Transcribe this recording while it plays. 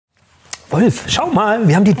Wolf, schau mal,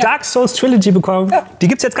 wir haben die Dark Souls Trilogy bekommen. Ja. Die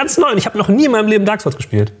gibt's jetzt ganz neu und ich habe noch nie in meinem Leben Dark Souls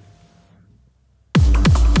gespielt.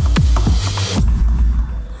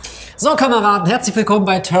 So, Kameraden, herzlich willkommen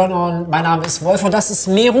bei Turn On. Mein Name ist Wolf und das ist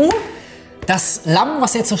Meru, das Lamm,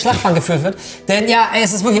 was jetzt zur Schlachtbank geführt wird. Denn ja,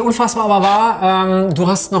 es ist wirklich unfassbar, aber wahr, du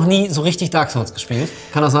hast noch nie so richtig Dark Souls gespielt.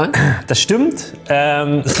 Kann das sein? Das stimmt.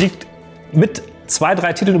 Es liegt mit 2,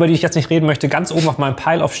 3 Titeln, über die ich jetzt nicht reden möchte, ganz oben auf meinem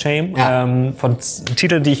Pile of Shame, von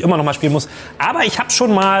Titeln, die ich immer noch mal spielen muss. Aber ich habe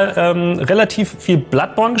schon mal relativ viel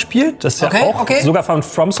Bloodborne gespielt. Das ist ja auch sogar von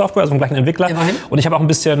From Software, also vom gleichen Entwickler. Immerhin. Und ich habe auch ein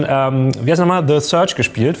bisschen, wie heißt es nochmal, The Surge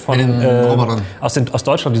gespielt, von, aus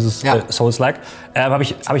Deutschland, dieses Souls-like. Habe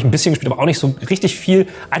ich ein bisschen gespielt, aber auch nicht so richtig viel.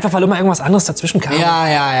 Einfach, weil immer irgendwas anderes dazwischen kam.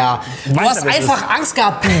 Ja. Du hast einfach Angst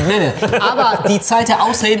gehabt, aber die Zeit der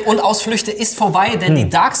Ausreden und Ausflüchte ist vorbei, denn die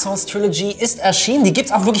Dark Souls Trilogy ist erschienen. Die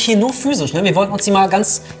gibt's auch wirklich hier nur physisch. Ne? Wir wollten uns die mal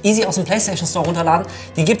ganz easy aus dem PlayStation Store runterladen.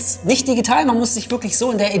 Die gibt's nicht digital, man muss sich wirklich so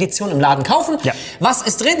in der Edition im Laden kaufen. Ja. Was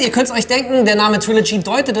ist drin? Ihr könnt es euch denken, der Name Trilogy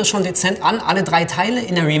deutet es schon dezent an. Alle 3 Teile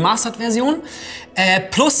in der Remastered-Version.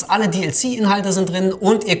 Plus alle DLC-Inhalte sind drin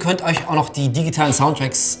und ihr könnt euch auch noch die digitalen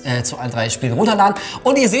Soundtracks zu allen 3 Spielen runterladen.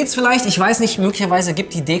 Und ihr seht es vielleicht, ich weiß nicht, möglicherweise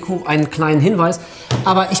gibt die Deko einen kleinen Hinweis,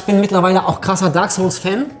 aber ich bin mittlerweile auch krasser Dark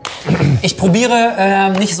Souls-Fan. Ich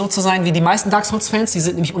probiere nicht so zu sein wie die meisten Dark Souls-Fans, die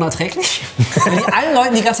sind nämlich unerträglich. Wenn die allen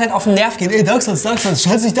Leuten die ganze Zeit auf den Nerv gehen, ey, Dark Souls,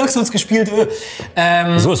 scheiße, ich Dark Souls gespielt.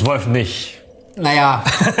 So ist Wolf nicht. Naja,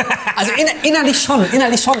 also innerlich schon.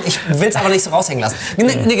 Ich will es aber nicht so raushängen lassen.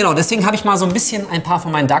 Nee, genau, deswegen habe ich mal so ein bisschen ein paar von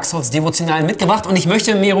meinen Dark Souls-Devotionalen mitgebracht. Und ich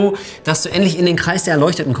möchte, Meru, dass du endlich in den Kreis der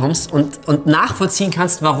Erleuchteten kommst und nachvollziehen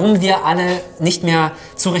kannst, warum wir alle nicht mehr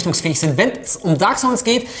zurechnungsfähig sind, wenn es um Dark Souls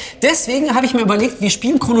geht. Deswegen habe ich mir überlegt, wir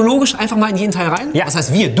spielen chronologisch einfach mal in jeden Teil rein. Ja. Das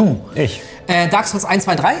heißt wir, du. Ich. Dark Souls 1,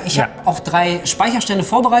 2, 3. Ich habe auch 3 Speicherstände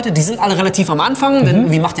vorbereitet. Die sind alle relativ am Anfang, denn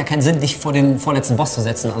irgendwie macht ja keinen Sinn, dich vor den vorletzten Boss zu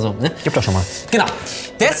setzen. Also, ne? Gib doch schon mal. Genau.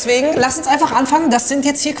 Deswegen, lass uns einfach anfangen. Das sind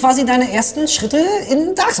jetzt hier quasi deine ersten Schritte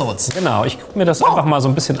in Dark Souls. Genau, ich gucke mir das einfach mal so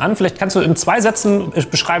ein bisschen an. Vielleicht kannst du in 2 Sätzen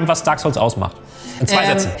beschreiben, was Dark Souls ausmacht. In 2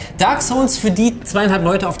 Sätzen. Dark Souls, für die 2,5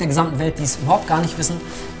 Leute auf der gesamten Welt, die es überhaupt gar nicht wissen,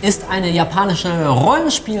 ist eine japanische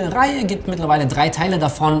Rollenspielreihe, gibt mittlerweile 3 Teile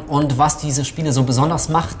davon. Und was diese Spiele so besonders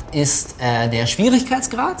macht, ist der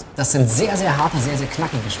Schwierigkeitsgrad. Das sind sehr, sehr harte, sehr, sehr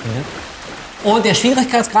knackige Spiele. Und der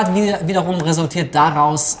Schwierigkeitsgrad wiederum resultiert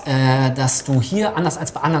daraus, dass du hier, anders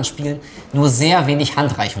als bei anderen Spielen, nur sehr wenig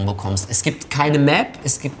Handreichung bekommst. Es gibt keine Map,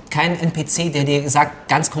 es gibt keinen NPC, der dir sagt,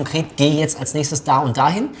 ganz konkret, geh jetzt als nächstes da und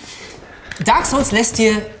dahin. Dark Souls lässt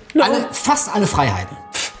dir fast alle Freiheiten.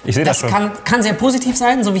 Ich sehe das schon. Kann sehr positiv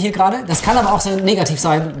sein, so wie hier gerade. Das kann aber auch sehr negativ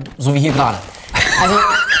sein, so wie hier gerade. Also,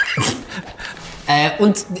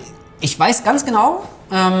 und ich weiß ganz genau,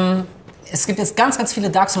 es gibt jetzt ganz, ganz viele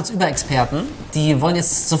Dark Souls-Überexperten, die wollen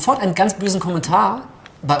jetzt sofort einen ganz bösen Kommentar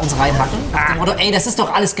bei uns reinhacken. Nach dem Motto, ey, das ist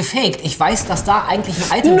doch alles gefaked. Ich weiß, dass da eigentlich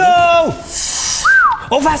ein Item gibt.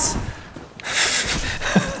 Oh, was?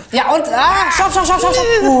 Ja, und,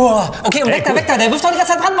 stopp. Okay, und weg da, der wirft doch die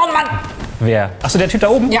ganze Zeit Brandbomben, Mann. Wer? Achso, der Typ da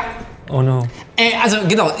oben? Ja. Oh no. Also,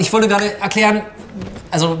 genau, ich wollte gerade erklären,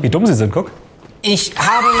 also... Wie dumm sie sind, guck. Ich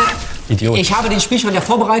habe den Spielstand ja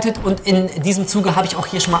vorbereitet und in diesem Zuge habe ich auch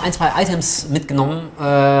hier schon mal 1, 2 Items mitgenommen.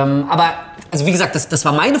 Aber, also wie gesagt, das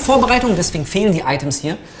war meine Vorbereitung, deswegen fehlen die Items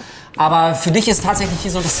hier. Aber für dich ist tatsächlich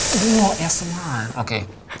hier so das erste Mal.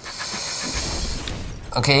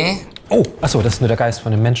 Okay. Oh, achso, das ist nur der Geist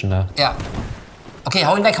von dem Menschen da. Ja. Okay,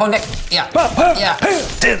 hau ihn weg. Ja.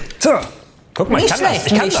 Guck mal, nicht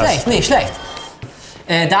schlecht. Nicht schlecht.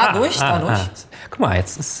 Dadurch. Guck mal,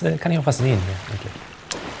 jetzt kann ich auch was sehen hier. Wirklich.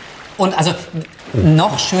 Und also,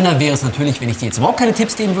 noch schöner wäre es natürlich, wenn ich dir jetzt überhaupt keine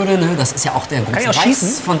Tipps geben würde. Ne? Das ist ja auch der große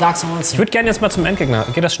Reiz von Dark Souls. Ich würde gerne jetzt mal zum Endgegner.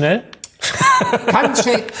 Geht das schnell? Kann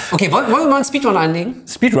schnell. Okay, wollen wir mal einen Speedrun einlegen?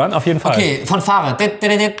 Speedrun, auf jeden Fall. Okay, von Fahrer.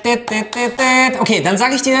 Okay, dann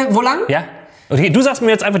sage ich dir, wo lang? Ja. Okay, du sagst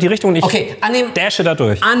mir jetzt einfach die Richtung und ich dashe da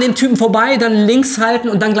durch. An dem Typen vorbei, dann links halten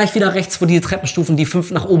und dann gleich wieder rechts, wo die Treppenstufen, die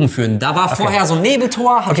 5 nach oben führen. Da war vorher so ein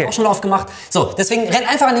Nebeltor, habe ich auch schon aufgemacht. So, deswegen renn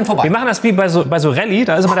einfach an dem vorbei. Wir machen das wie bei so Rallye,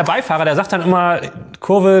 da ist immer der Beifahrer, der sagt dann immer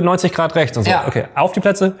Kurve 90 Grad rechts und so. Ja. Okay, auf die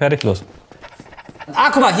Plätze, fertig, los.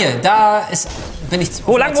 Guck mal, hier, da bin ich...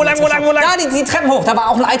 Wo lang? Da, die Treppen hoch, da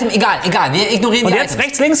war auch ein Item, egal, wir ignorieren die Items. Und jetzt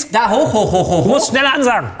rechts, links? Da, hoch. Du musst schneller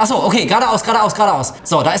ansagen. Achso, okay, geradeaus.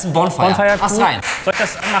 So, da ist ein Bonfire. Ast rein. Soll ich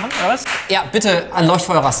das anmachen, oder was? Ja, bitte an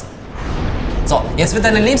Leuchtfeuer rasten. So, jetzt wird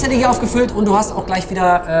deine Lebensenergie aufgefüllt und du hast auch gleich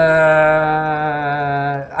wieder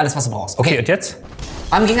alles, was du brauchst. Okay, und jetzt?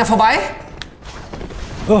 Am Gegner vorbei.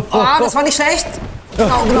 Das war nicht schlecht.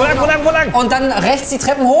 Genau. Wo lang? Und dann rechts die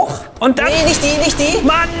Treppen hoch. Und dann? Nee, nicht die.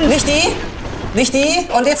 Mann! Nicht die. Nicht die.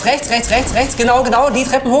 Und jetzt rechts, rechts, rechts, rechts. Genau, genau. Die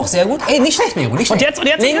Treppen hoch. Sehr gut. Ey, nicht schlecht, Meru. Nicht schlecht. Und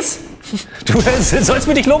jetzt? Links. Du sollst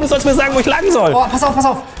mir nicht loben, du sollst mir sagen, wo ich lang soll. Oh, pass auf, pass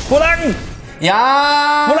auf. Wo lang?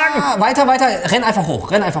 Ja. Wo lang? Weiter, weiter. Renn einfach hoch.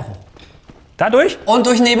 Renn einfach hoch. Da durch? Und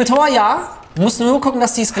durch ein Nebeltor, ja. Du musst nur gucken,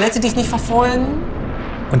 dass die Skelette dich nicht verfolgen.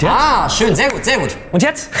 Und jetzt? Ah, schön. Sehr gut, sehr gut. Und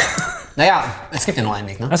jetzt? Naja, es gibt ja nur einen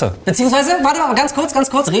Weg, ne? Ach so. Beziehungsweise, warte mal, ganz kurz.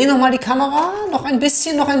 Dreh noch mal die Kamera. Noch ein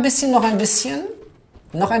bisschen, noch ein bisschen, noch ein bisschen.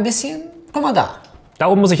 Noch ein bisschen. Guck mal da. Da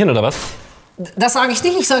oben muss ich hin, oder was? Das sage ich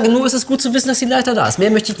nicht. Ich sage nur, es ist gut zu wissen, dass die Leiter da ist.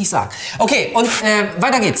 Mehr möchte ich nicht sagen. Okay, und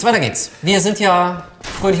weiter geht's, weiter geht's. Wir sind ja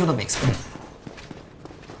fröhlich unterwegs.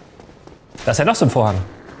 Da ist ja noch so ein Vorhang.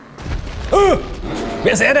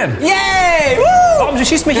 Wer ist er denn? Yay! Warum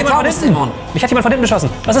schießt mich jemand von hinten? Mich hat jemand von hinten beschossen.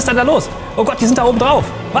 Was ist denn da los? Oh Gott, die sind da oben drauf.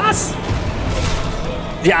 Was?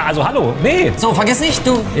 Ja, also hallo. Nee. So, vergiss nicht,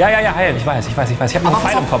 du... Ja, heilen. Ich weiß. Ich habe nur einen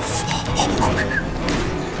Pfeil im Kopf.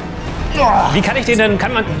 Wie kann ich den denn...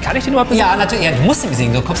 Kann ich den überhaupt besiegen? Ja, natürlich. Ja, du musst ihn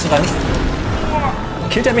besiegen, so kommst du da nicht...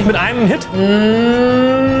 Killt er mich mit einem Hit?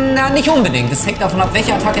 Na, nicht unbedingt. Das hängt davon ab,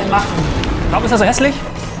 welche Attacke er macht. Warum ist er so hässlich?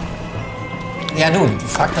 Ja, du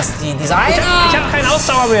frag das diese eine. Ich habe keine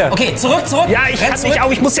Ausdauer mehr. Okay, zurück. Ja, ich kann nicht auf.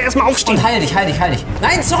 Ich muss ja erstmal aufstehen. Und heil dich.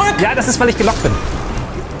 Nein, zurück! Ja, das ist, weil ich gelockt bin.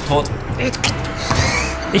 Tot.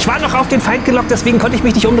 Ich war noch auf den Feind gelockt, deswegen konnte ich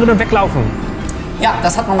mich nicht umdrehen und weglaufen. Ja,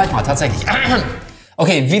 das hat man manchmal, tatsächlich.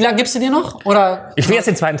 Okay, wie lange gibst du dir noch? Oder? Ich will jetzt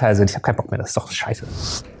den zweiten Teil sehen. Ich habe keinen Bock mehr. Das ist doch scheiße.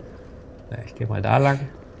 Ja, ich gehe mal da lang.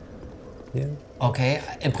 Hier. Okay,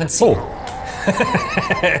 im Prinzip... Oh.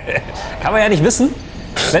 Kann man ja nicht wissen.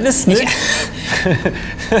 Wenn es nicht...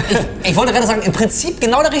 ich wollte gerade sagen, im Prinzip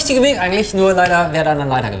genau der richtige Weg eigentlich, nur leider wäre dann ein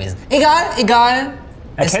Leiter gewesen. Egal.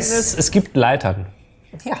 Erkenntnis, es gibt Leitern.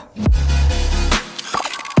 Ja.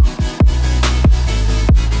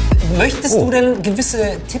 Möchtest du denn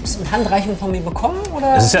gewisse Tipps und Handreichungen von mir bekommen?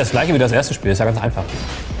 Oder? Es ist ja das gleiche wie das erste Spiel, ist ja ganz einfach.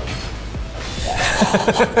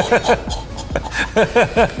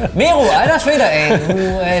 Meru, alter Schwede, ey,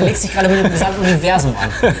 du legst dich gerade mit dem gesamten Universum an.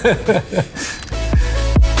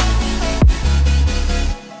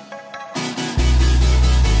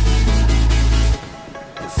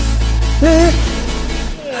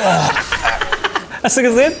 Hast du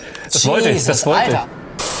gesehen? Das wollte ich. Alter.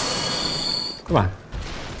 Guck mal.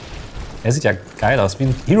 Er sieht ja geil aus, wie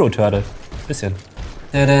ein Hero-Turtle. Bisschen.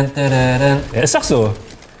 Er ist doch so.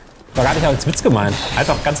 War gar nicht als Witz gemeint.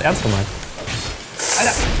 Einfach ganz ernst gemeint.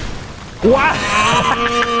 Alter! Wow.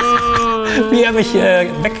 Wie er mich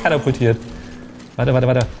wegkatapultiert.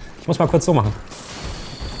 Warte. Ich muss mal kurz so machen.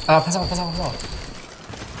 Aber pass auf.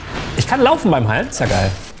 Ich kann laufen beim Heilen. Ist ja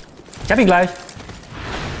geil. Ich hab ihn gleich.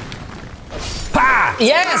 Pah!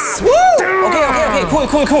 Yes! Woo! Okay,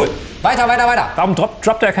 cool. Weiter. Warum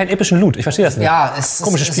droppt er keinen epischen Loot? Ich verstehe das nicht. Ja, es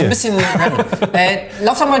ist ein bisschen...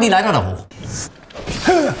 lauf doch mal die Leiter da hoch.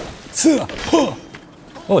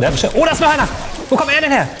 Oh, da ist noch einer. Wo kommt er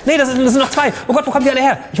denn her? Nee, das sind noch zwei. Oh Gott, wo kommen die alle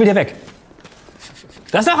her? Ich will hier weg.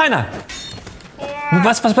 Da ist noch einer.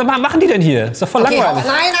 Was machen die denn hier? Ist doch voll langweilig.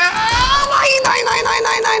 Nein.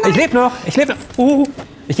 Ich lebe noch.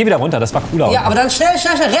 Ich gehe wieder runter, das war cooler. Ja, aber dann schnell,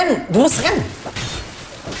 rennen. Du musst rennen.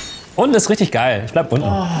 Unten ist richtig geil. Ich bleib unten.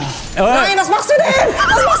 Nein, was machst du denn?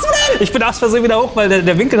 Ich bin aus Versehen wieder hoch, weil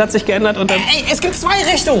der Winkel hat sich geändert und dann... Ey, es gibt zwei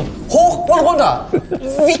Richtungen. Hoch und runter.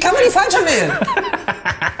 Wie kann man die falsche wählen?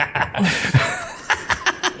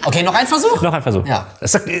 Okay, noch ein Versuch? Noch ein Versuch. Ja.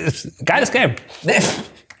 Das ist ein geiles Game. Das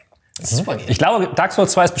ist super Game. Ich glaube, Dark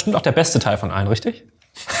Souls 2 ist bestimmt auch der beste Teil von allen, richtig?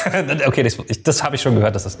 Okay, das habe ich schon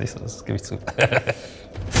gehört, dass das nicht so ist. Das gebe ich zu.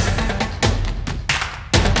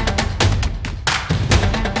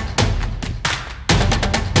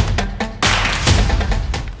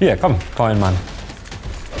 Hier, komm, Keulenmann.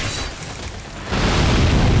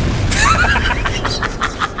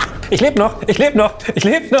 Ich lebe noch. Ich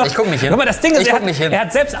guck nicht hin. Guck mal, das Ding ist, er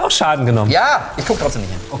hat selbst auch Schaden genommen. Ja, ich guck trotzdem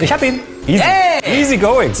nicht hin. Okay. Ich hab ihn. Easy. Hey! Easy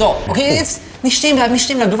going. So, okay, jetzt nicht stehen bleiben.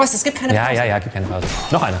 Du weißt, es gibt keine Pause. Ja, gib keine Pause.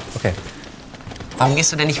 Noch einer, okay. Warum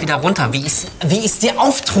gehst du denn nicht wieder runter? Wie ist dir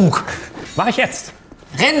Auftrug? Mach ich jetzt.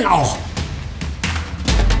 Rennen auch.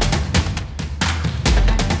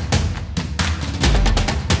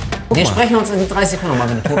 Wir sprechen uns in 30 Sekunden nochmal,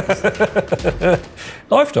 wenn du tot bist.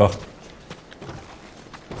 Läuft doch.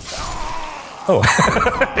 Oh.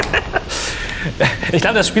 Ich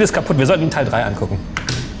glaube, das Spiel ist kaputt. Wir sollten Teil 3 angucken.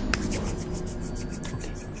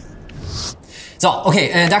 So,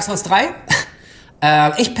 okay, Dark Souls 3.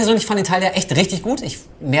 Ich persönlich fand den Teil ja echt richtig gut.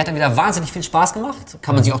 Mir hat er wieder wahnsinnig viel Spaß gemacht.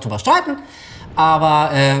 Kann man sich auch drüber streiten.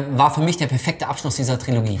 Aber war für mich der perfekte Abschluss dieser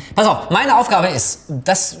Trilogie. Pass auf, meine Aufgabe ist,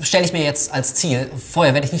 das stelle ich mir jetzt als Ziel,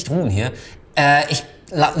 vorher werde ich nicht ruhen hier, ich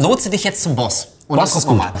lotse dich jetzt zum Boss. Und das ist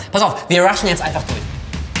normal. Pass auf, wir rushen jetzt einfach durch.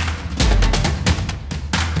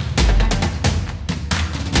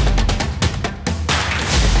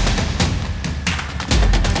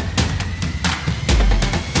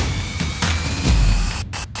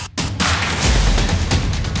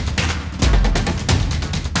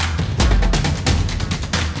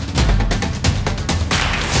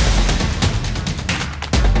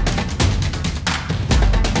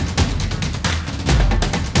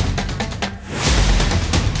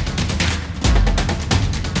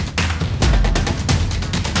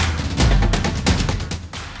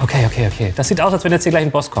 Okay. Das sieht aus, als wenn jetzt hier gleich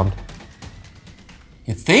ein Boss kommt.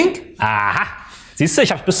 You think? Aha. Siehst du,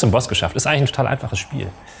 ich habe bis zum Boss geschafft. Ist eigentlich ein total einfaches Spiel.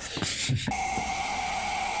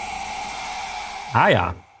 Ah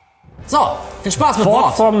ja. So, viel Spaß mit Fort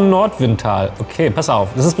Wort. vom Nordwindtal. Okay, pass auf.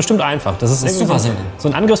 Das ist bestimmt einfach. Das ist super simpel. So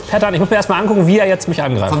ein Angriffspattern. Ich muss mir erst mal angucken, wie er jetzt mich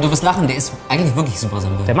angreift. Du wirst lachen, der ist eigentlich wirklich super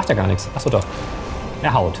simpel. Der macht ja gar nichts. Achso, doch.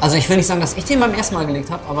 Er haut. Also ich will nicht sagen, dass ich den beim ersten Mal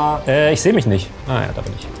gelegt habe, aber... Ich sehe mich nicht. Ah ja, da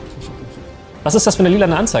bin ich. Was ist das für eine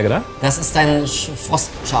lilane Anzeige da? Das ist dein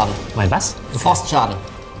Frostschaden. Mein was? Frostschaden.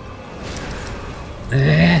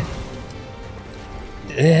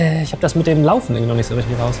 Ich habe das mit dem Laufen irgendwie noch nicht so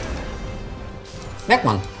richtig raus. Merkt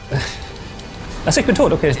man. Achso, ich bin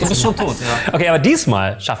tot, okay. Du bist schon tot, ja. Okay, aber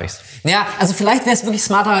diesmal schaffe ich's. Ja, also vielleicht wäre es wirklich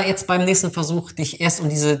smarter, jetzt beim nächsten Versuch, dich erst um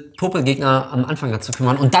diese Popelgegner am Anfang dazu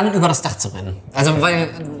kümmern und dann über das Dach zu rennen. Also, weil,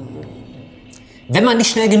 wenn man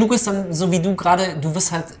nicht schnell genug ist, dann, so wie du gerade, du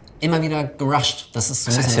wirst halt immer wieder gerusht. Das ist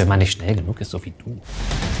so ein bisschen... wenn man nicht schnell genug ist, so wie du.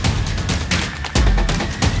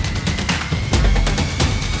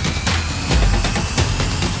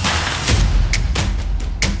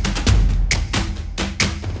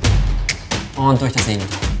 Und durch das Segen.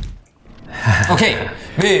 Okay.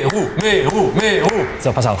 Meru.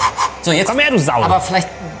 So, pass auf. So, jetzt. Komm her, du Sau. Aber vielleicht.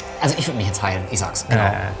 Also, ich würde mich jetzt heilen, ich sag's.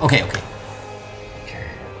 Genau. Okay.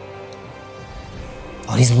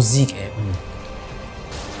 Oh, diese Musik, ey.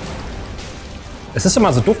 Es ist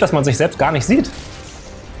immer so doof, dass man sich selbst gar nicht sieht.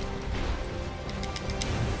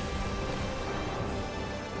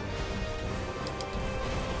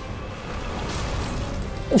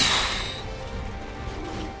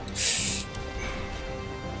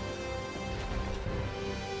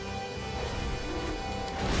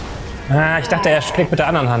 Ah, ich dachte, er schlägt mit der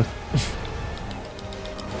anderen Hand.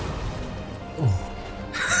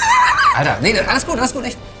 Alter, nee, alles gut,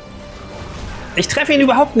 echt. Ich treffe ihn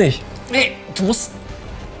überhaupt nicht. Nee, du musst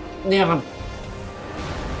näher ran.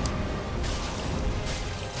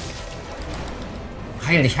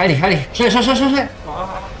 Heil dich. Schnell.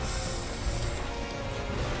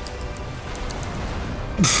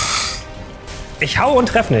 Ich hau und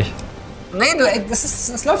treffe nicht. Nee,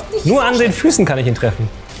 das läuft nicht. Nur an den Füßen kann ich ihn treffen.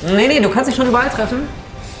 Nee, du kannst dich schon überall treffen.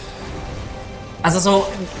 Also so...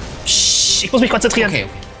 Ich muss mich konzentrieren. Okay.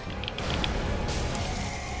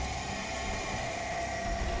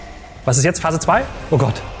 Was ist jetzt? Phase 2? Oh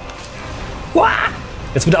Gott. Uah!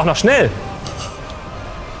 Jetzt wird er auch noch schnell.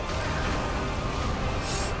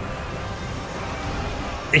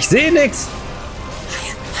 Ich sehe nichts.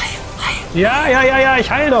 Heil. Ja, ich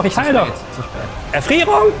heil doch. Zu spät.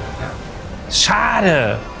 Erfrierung? Ja.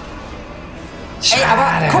 Schade. Ey,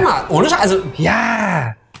 aber guck mal, ohne also...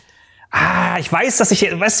 Ja. Ich weiß,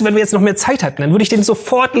 weißt du, wenn wir jetzt noch mehr Zeit hätten, dann würde ich den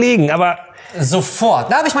sofort legen, aber... Sofort.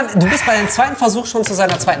 Na, aber ich meine, du bist bei deinem zweiten Versuch schon zu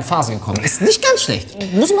seiner zweiten Phase gekommen. Ist nicht ganz schlecht,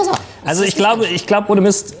 muss man sagen. Also ich glaube, ohne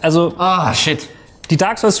Mist, also... Shit. Die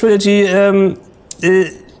Dark Souls Trilogy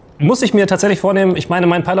muss ich mir tatsächlich vornehmen. Ich meine,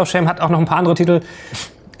 mein Pile of Shame hat auch noch ein paar andere Titel.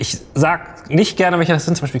 Ich sag nicht gerne, welche das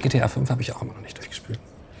sind. Zum Beispiel GTA 5 habe ich auch immer noch nicht durchgespielt.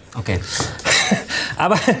 Okay.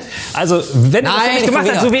 Aber, also, wenn ihr das nicht gemacht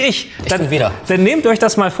habt, so wie ich, dann nehmt euch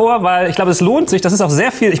das mal vor, weil ich glaube, es lohnt sich. Das ist auch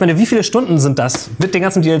sehr viel. Ich meine, wie viele Stunden sind das? Mit den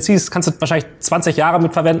ganzen DLCs kannst du wahrscheinlich 20 Jahre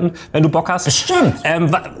mit verwenden, wenn du Bock hast. Bestimmt.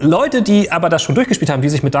 Leute, die aber das schon durchgespielt haben, die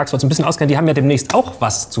sich mit Dark Souls ein bisschen auskennen, die haben ja demnächst auch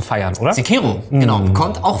was zu feiern, oder? Sekiro, genau.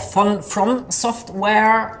 Kommt auch von From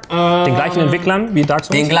Software. Den gleichen Entwicklern wie Dark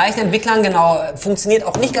Souls? Den gleichen Entwicklern, genau. Funktioniert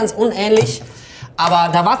auch nicht ganz unähnlich. Aber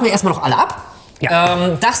da warten wir erstmal noch alle ab.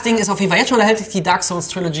 Ja. Das Ding ist auf jeden Fall jetzt schon erhältlich, die Dark Souls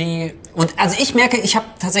Trilogy. Und also ich merke, ich habe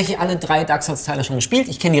tatsächlich alle 3 Dark Souls Teile schon gespielt.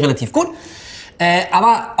 Ich kenne die relativ gut.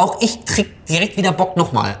 Aber auch ich krieg direkt wieder Bock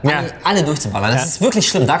nochmal, alle durchzuballern. Das ist wirklich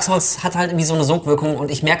schlimm. Dark Souls hat halt irgendwie so eine Sogwirkung und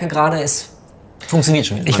ich merke gerade, es funktioniert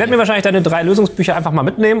schon wieder. Ich werde mir wahrscheinlich deine 3 Lösungsbücher einfach mal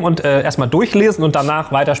mitnehmen und erstmal durchlesen und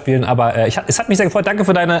danach weiterspielen. Aber es hat mich sehr gefreut. Danke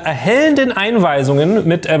für deine erhellenden Einweisungen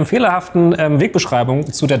mit fehlerhaften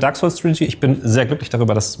Wegbeschreibungen zu der Dark Souls Trilogy. Ich bin sehr glücklich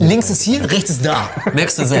darüber, dass... Links ist hier, rechts ist da.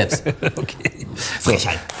 Merkst du selbst. Okay.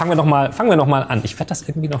 Frechheit. Fangen wir noch mal an. Ich werde das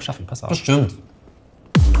irgendwie noch schaffen. Pass auf. Bestimmt.